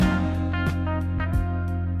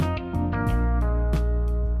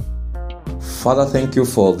Father, thank you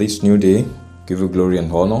for this new day. Give you glory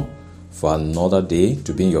and honor for another day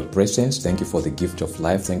to be in your presence. Thank you for the gift of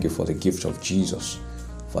life. Thank you for the gift of Jesus.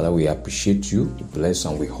 Father, we appreciate you, we bless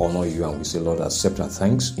and we honor you, and we say, Lord, accept our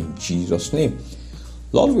thanks in Jesus' name.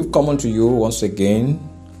 Lord, we've come unto you once again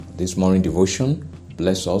this morning devotion.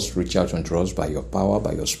 Bless us, reach out unto us by your power,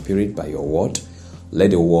 by your spirit, by your word.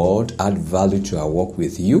 Let the word add value to our walk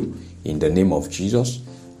with you in the name of Jesus.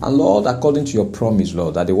 And Lord, according to your promise,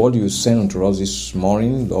 Lord, that the word you send unto us this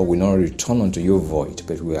morning, Lord, will not return unto you void,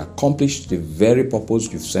 but will accomplish the very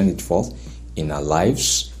purpose you've sent it forth in our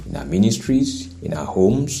lives, in our ministries, in our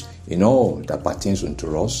homes, in all that pertains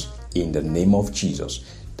unto us, in the name of Jesus.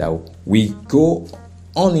 That we go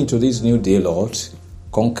on into this new day, Lord,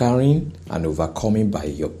 conquering and overcoming by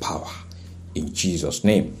your power. In Jesus'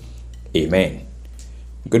 name, amen.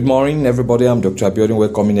 Good morning, everybody. I'm Dr. Abiodun,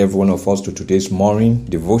 welcoming every one of us to today's morning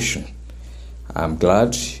devotion. I'm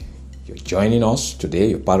glad you're joining us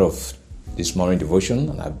today. You're part of this morning devotion,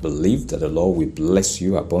 and I believe that the Lord will bless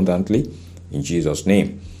you abundantly in Jesus'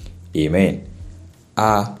 name. Amen.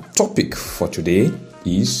 Our topic for today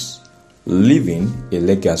is living a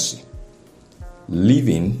legacy.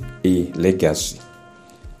 Living a legacy.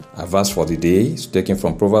 Our verse for the day is taken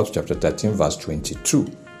from Proverbs chapter 13, verse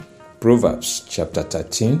 22. Proverbs chapter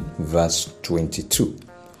 13, verse 22.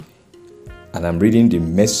 And I'm reading the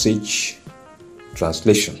Message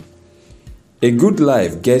translation. A good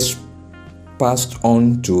life gets passed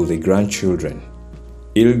on to the grandchildren.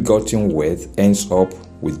 Ill-gotten wealth ends up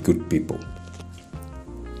with good people.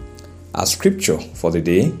 Our scripture for the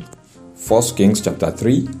day, 1 Kings chapter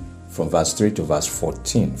 3, from verse 3 to verse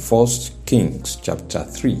 14. 1 Kings chapter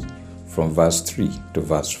 3, from verse 3 to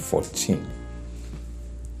verse 14.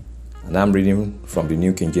 And I'm reading from the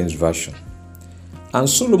New King James Version. And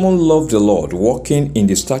Solomon loved the Lord, walking in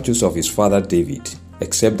the statutes of his father David,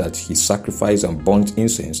 except that he sacrificed and burnt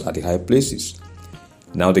incense at the high places.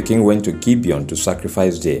 Now the king went to Gibeon to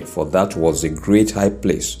sacrifice there, for that was a great high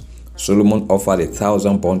place. Solomon offered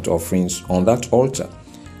 1,000 burnt offerings on that altar.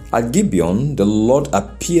 At Gibeon, the Lord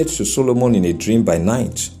appeared to Solomon in a dream by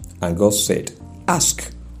night, and God said,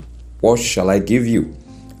 "Ask, what shall I give you?"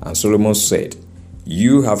 And Solomon said,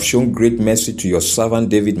 "You have shown great mercy to your servant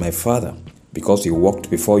David my father, because he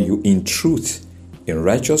walked before you in truth, in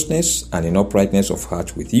righteousness, and in uprightness of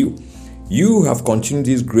heart with you. You have continued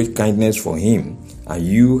this great kindness for him, and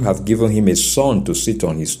you have given him a son to sit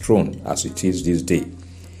on his throne, as it is this day.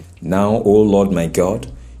 Now, O Lord my God,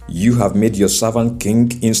 you have made your servant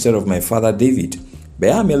king instead of my father David.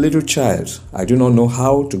 But I am a little child. I do not know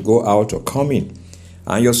how to go out or come in.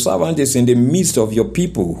 And your servant is in the midst of your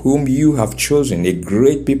people, whom you have chosen, a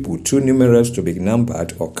great people, too numerous to be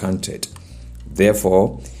numbered or counted.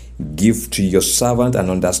 Therefore, give to your servant an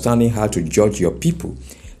understanding how to judge your people,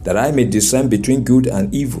 that I may discern between good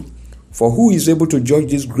and evil. For who is able to judge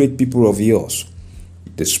this great people of yours?"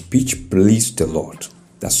 The speech pleased the Lord,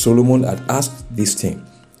 that Solomon had asked this thing.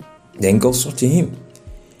 Then God said to him,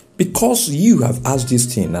 "Because you have asked this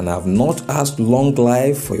thing, and have not asked long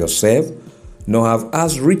life for yourself, nor have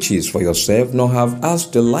asked riches for yourself, nor have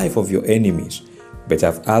asked the life of your enemies, but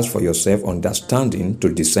have asked for yourself understanding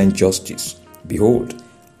to discern justice. Behold,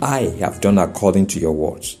 I have done according to your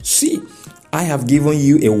words. See, I have given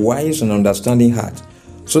you a wise and understanding heart,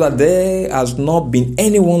 so that there has not been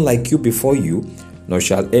anyone like you before you, nor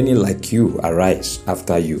shall any like you arise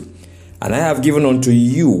after you. And I have given unto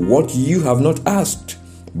you what you have not asked,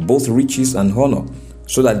 both riches and honor,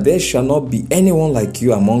 so that there shall not be anyone like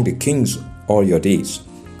you among the kings all your days.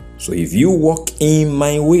 So if you walk in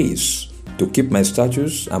my ways to keep my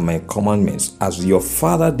statutes and my commandments, as your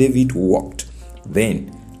father David walked,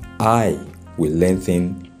 then I will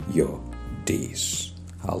lengthen your days."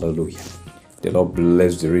 Hallelujah. The Lord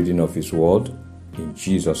bless the reading of his word in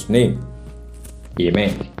Jesus' name.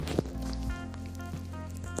 Amen.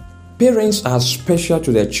 Parents are special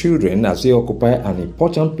to their children as they occupy an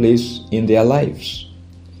important place in their lives.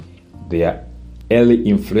 They are early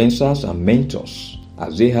influencers and mentors,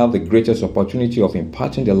 as they have the greatest opportunity of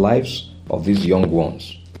imparting the lives of these young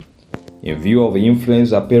ones. In view of the influence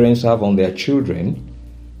that parents have on their children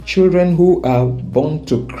who are born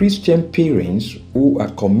to Christian parents who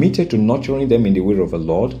are committed to nurturing them in the way of the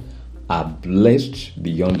Lord are blessed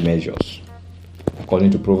beyond measures.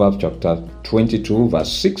 According to Proverbs chapter 22,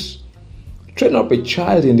 verse 6, "Train up a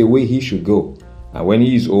child in the way he should go, and when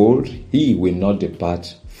he is old, he will not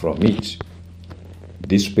depart from it."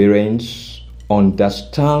 These parents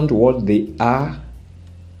understand what they are.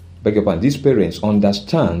 These parents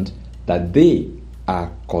understand that they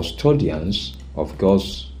are custodians of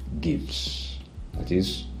God's gifts, that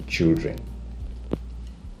is, children.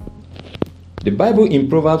 The Bible in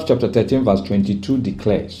Proverbs chapter 13 verse 22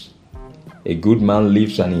 declares, "A good man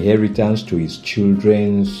leaves an inheritance to his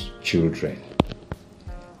children's children."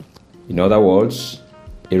 In other words,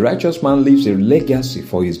 a righteous man leaves a legacy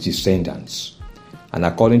for his descendants. And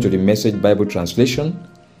according to the Message Bible translation,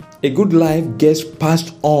 a good life gets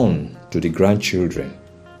passed on to the grandchildren.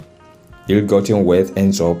 Ill-gotten wealth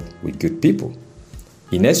ends up with good people.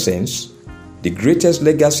 In essence, the greatest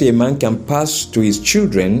legacy a man can pass to his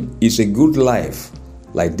children is a good life,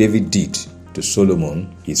 like David did to Solomon,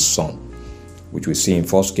 his son, which we see in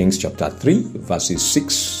 1 Kings chapter 3, verses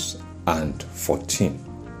 6 and 14.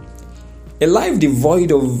 A life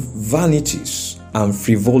devoid of vanities and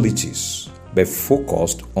frivolities, but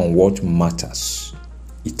focused on what matters,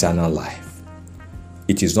 eternal life.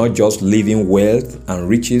 It is not just leaving wealth and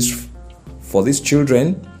riches for these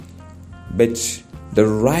children, but the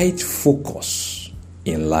right focus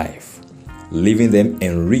in life, leaving them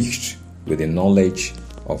enriched with the knowledge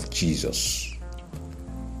of Jesus.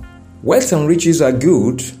 Wealth and riches are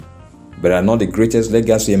good, but are not the greatest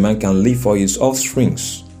legacy a man can leave for his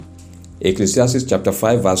offsprings. Ecclesiastes chapter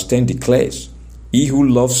 5 verse 10 declares, "He who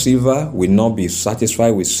loves silver will not be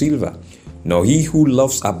satisfied with silver, nor he who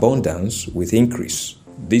loves abundance with increase.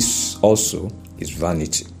 This also is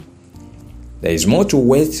vanity." There is more to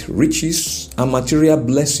wealth, riches, and material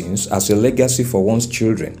blessings as a legacy for one's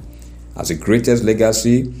children, as the greatest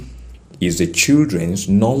legacy is the children's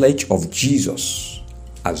knowledge of Jesus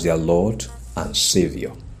as their Lord and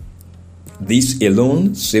Savior. This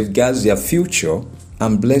alone safeguards their future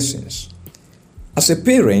and blessings. As a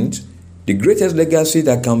parent, the greatest legacy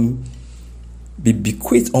that can be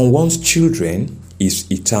bequeathed on one's children is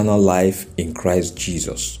eternal life in Christ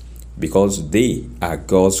Jesus, because they are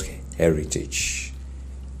God's heritage.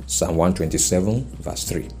 Psalm 127 verse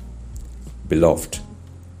 3. Beloved,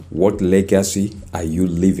 what legacy are you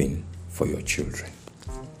leaving for your children?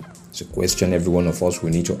 It's a question every one of us will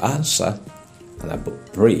need to answer, and I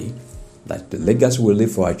pray that the legacy we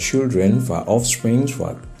leave for our children, for our offspring, for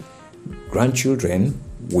our grandchildren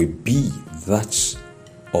will be that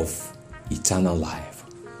of eternal life.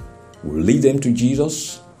 We'll lead them to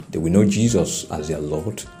Jesus. They will know Jesus as their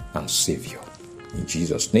Lord and Savior. In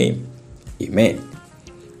Jesus' name, amen.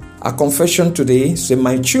 Our confession today says,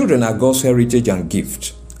 "My children are God's heritage and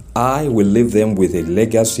gift. I will leave them with a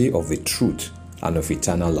legacy of the truth and of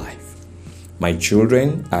eternal life." My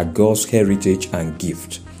children are God's heritage and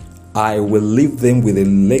gift. I will leave them with a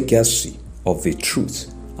legacy of the truth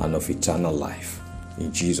and of eternal life.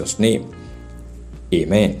 In Jesus' name,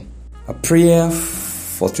 amen. A prayer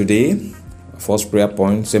for today, first prayer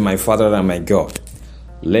point, say, "My Father and my God,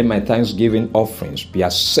 let my thanksgiving offerings be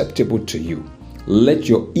acceptable to you. Let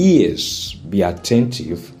your ears be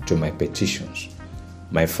attentive to my petitions."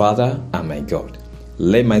 My Father and my God,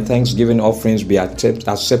 let my thanksgiving offerings be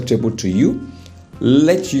acceptable to you.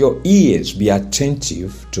 Let your ears be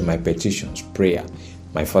attentive to my petitions. Prayer.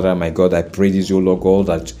 My Father and my God, I pray this, O Lord God,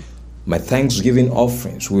 that my thanksgiving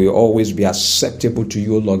offerings will always be acceptable to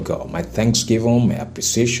you, O Lord God. My thanksgiving, my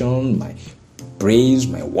appreciation, my praise,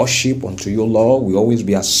 my worship unto you, Lord, will always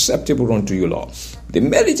be acceptable unto you, Lord. The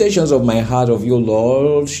meditations of my heart of you,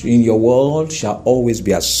 Lord, in your word shall always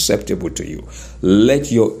be acceptable to you.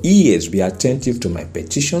 Let your ears be attentive to my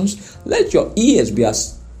petitions. Let your ears be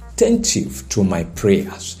attentive to my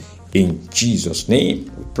prayers. In Jesus' name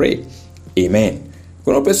we pray. Amen.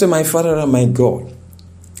 I'm going to say, "My Father and my God,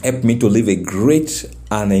 help me to leave a great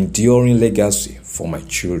and enduring legacy for my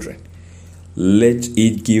children. Let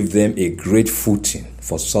it give them a great footing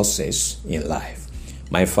for success in life.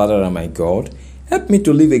 My Father and my God, help me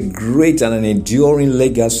to leave a great and an enduring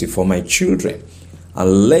legacy for my children.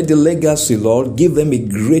 And let the legacy, Lord, give them a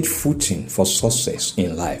great footing for success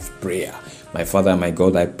in life." Prayer. My Father and my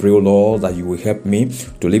God, I pray, O Lord, that you will help me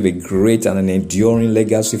to leave a great and an enduring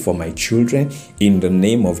legacy for my children in the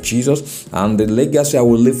name of Jesus. And the legacy I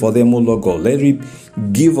will leave for them, O Lord God, let it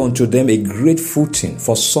give unto them a great footing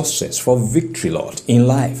for success, for victory, Lord, in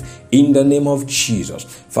life, in the name of Jesus.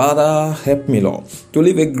 Father, help me, Lord, to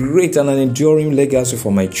leave a great and an enduring legacy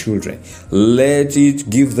for my children. Let it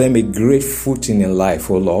give them a great footing in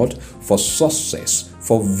life, O Lord, for success,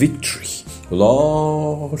 for victory,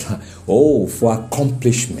 Lord, for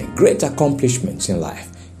accomplishment, great accomplishments in life,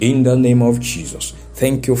 in the name of Jesus.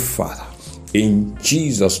 Thank you, Father. In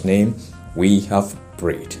Jesus' name we have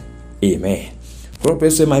prayed. Amen.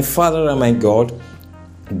 God say, "My Father and my God,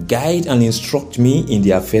 guide and instruct me in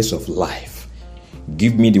the affairs of life.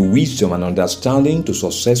 Give me the wisdom and understanding to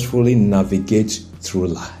successfully navigate through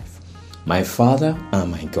life." My Father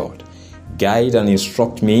and my God, guide and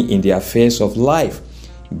instruct me in the affairs of life.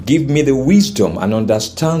 Give me the wisdom and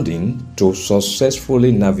understanding to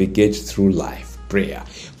successfully navigate through life. Prayer.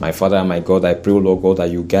 My Father and my God, I pray, Lord God,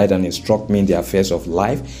 that you guide and instruct me in the affairs of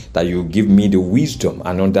life, that you give me the wisdom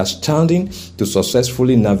and understanding to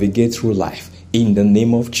successfully navigate through life. In the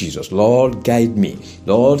name of Jesus, Lord, guide me.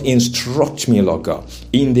 Lord, instruct me, Lord God,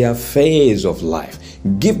 in the affairs of life.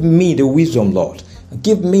 Give me the wisdom, Lord.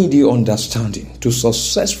 Give me the understanding to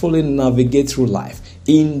successfully navigate through life.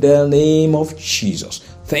 In the name of Jesus.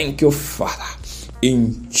 Thank you, Father.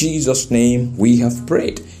 In Jesus' name we have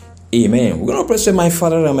prayed. Amen. We're going to pray, say, my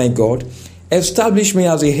Father and my God, establish me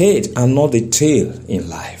as a head and not a tail in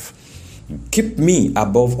life. Keep me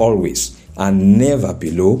above always and never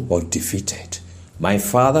below or defeated. My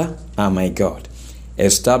Father and my God,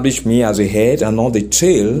 establish me as a head and not a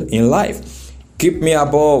tail in life. Keep me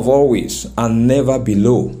above always and never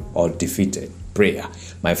below or defeated. Prayer.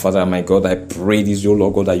 My Father and my God, I pray this, O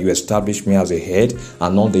Lord God, that you establish me as a head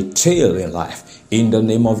and not the tail in life. In the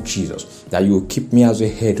name of Jesus, that you keep me as a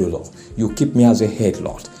head, O Lord. You keep me as a head,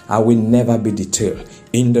 Lord. I will never be the tail.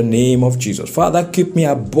 In the name of Jesus. Father, keep me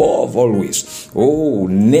above always. Oh,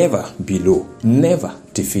 never below. Never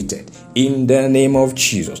defeated. In the name of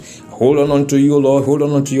Jesus. Hold on unto you, Lord. Hold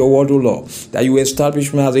on unto your word, O Lord. That you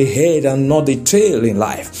establish me as a head and not the tail in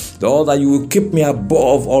life. Lord, that you will keep me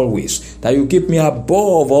above always. That you keep me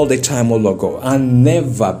above all the time, O Lord God. And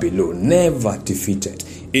never below. Never defeated.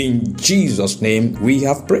 In Jesus' name we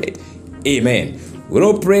have prayed. Amen. We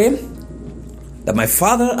will pray that my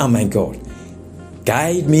Father and my God,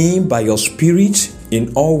 guide me by your Spirit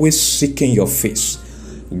in always seeking your face.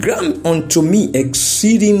 Grant unto me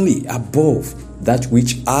exceedingly above that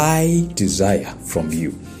which I desire from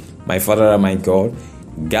you. My Father and my God,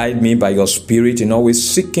 guide me by your Spirit in always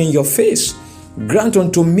seeking your face. Grant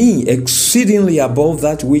unto me exceedingly above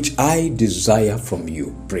that which I desire from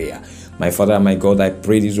you. Prayer. My Father and my God, I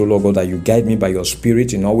pray this, O Lord God, that you guide me by your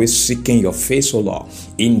Spirit in always seeking your face, O Lord.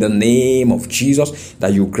 In the name of Jesus,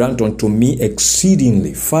 that you grant unto me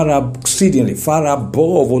exceedingly, far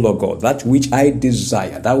above, O Lord God, that which I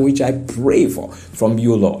desire, that which I pray for from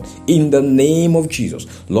you, Lord. In the name of Jesus,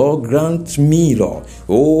 Lord, grant me, Lord,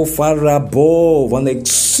 oh, far above and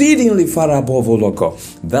exceedingly far above, O Lord God,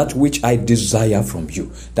 that which I desire from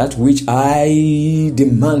you, that which I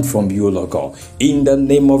demand from you, O Lord God. In the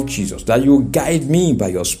name of Jesus, that you guide me by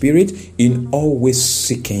your Spirit in always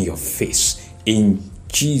seeking your face. In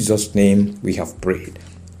Jesus' name we have prayed.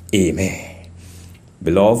 Amen.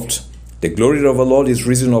 Beloved, the glory of the Lord is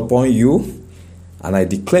risen upon you, and I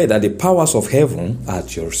declare that the powers of heaven are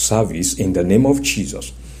at your service in the name of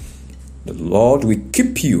Jesus. The Lord will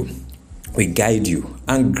keep you, will guide you,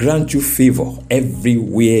 and grant you favor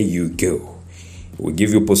everywhere you go. We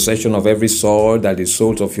give you possession of every soil that the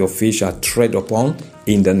soles of your feet shall tread upon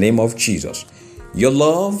in the name of Jesus. Your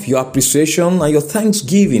love, your appreciation, and your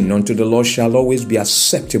thanksgiving unto the Lord shall always be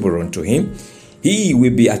acceptable unto him. He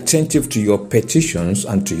will be attentive to your petitions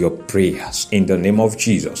and to your prayers in the name of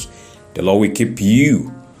Jesus. The Lord will keep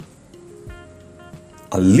you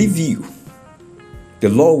and leave you. The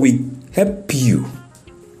Lord will help you.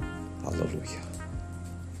 Hallelujah.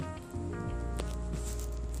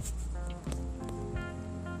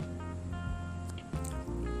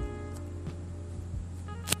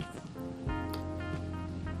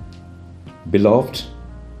 Beloved,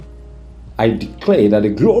 I declare that the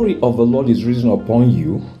glory of the Lord is risen upon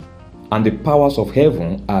you, and the powers of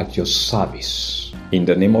heaven are at your service in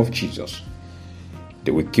the name of Jesus.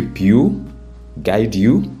 They will keep you, guide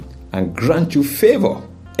you, and grant you favor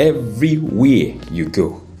everywhere you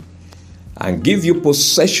go, and give you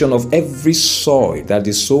possession of every soil that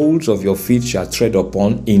the soles of your feet shall tread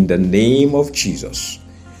upon in the name of Jesus.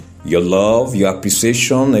 Your love, your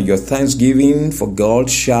appreciation, and your thanksgiving for God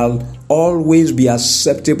shall always be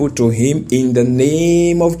acceptable to him in the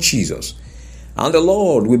name of Jesus. And the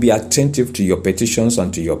Lord will be attentive to your petitions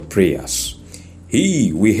and to your prayers.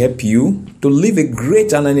 He will help you to leave a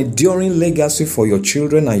great and an enduring legacy for your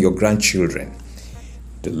children and your grandchildren.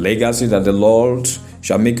 The legacy that the Lord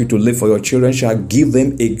shall make you to live for your children shall give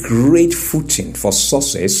them a great footing for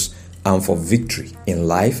success and for victory in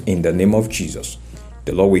life in the name of Jesus.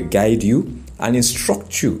 The Lord will guide you and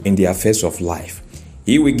instruct you in the affairs of life.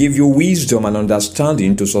 He will give you wisdom and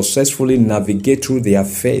understanding to successfully navigate through the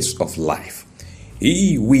affairs of life.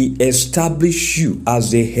 He will establish you as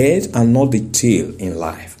the head and not the tail in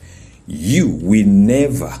life. You will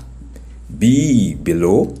never be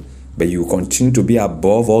below, but you continue to be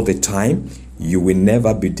above all the time. You will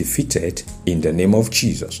never be defeated in the name of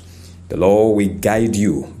Jesus. The Lord will guide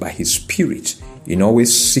you by his Spirit in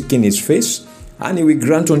always seeking his face and he will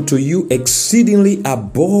grant unto you exceedingly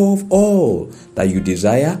above all that you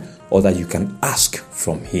desire or that you can ask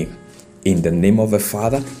from him. In the name of the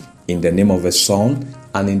Father, in the name of the Son,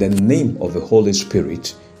 and in the name of the Holy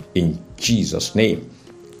Spirit, in Jesus' name,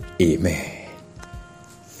 amen.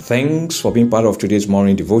 Thanks for being part of today's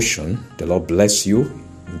morning devotion. The Lord bless you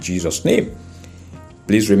in Jesus' name.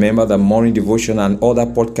 Please remember that morning devotion and other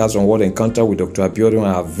podcasts on Word Encounter with Dr. Abiodun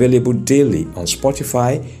are available daily on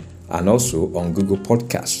Spotify and also on Google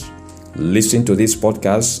Podcasts. Listen to these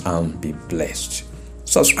podcasts and be blessed.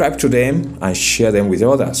 Subscribe to them and share them with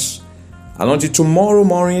others. And until tomorrow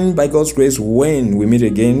morning, by God's grace, when we meet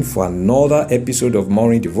again for another episode of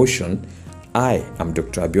morning devotion, I am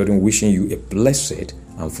Dr. Abiodun, wishing you a blessed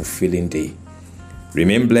and fulfilling day.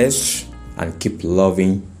 Remain blessed and keep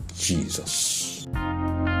loving Jesus.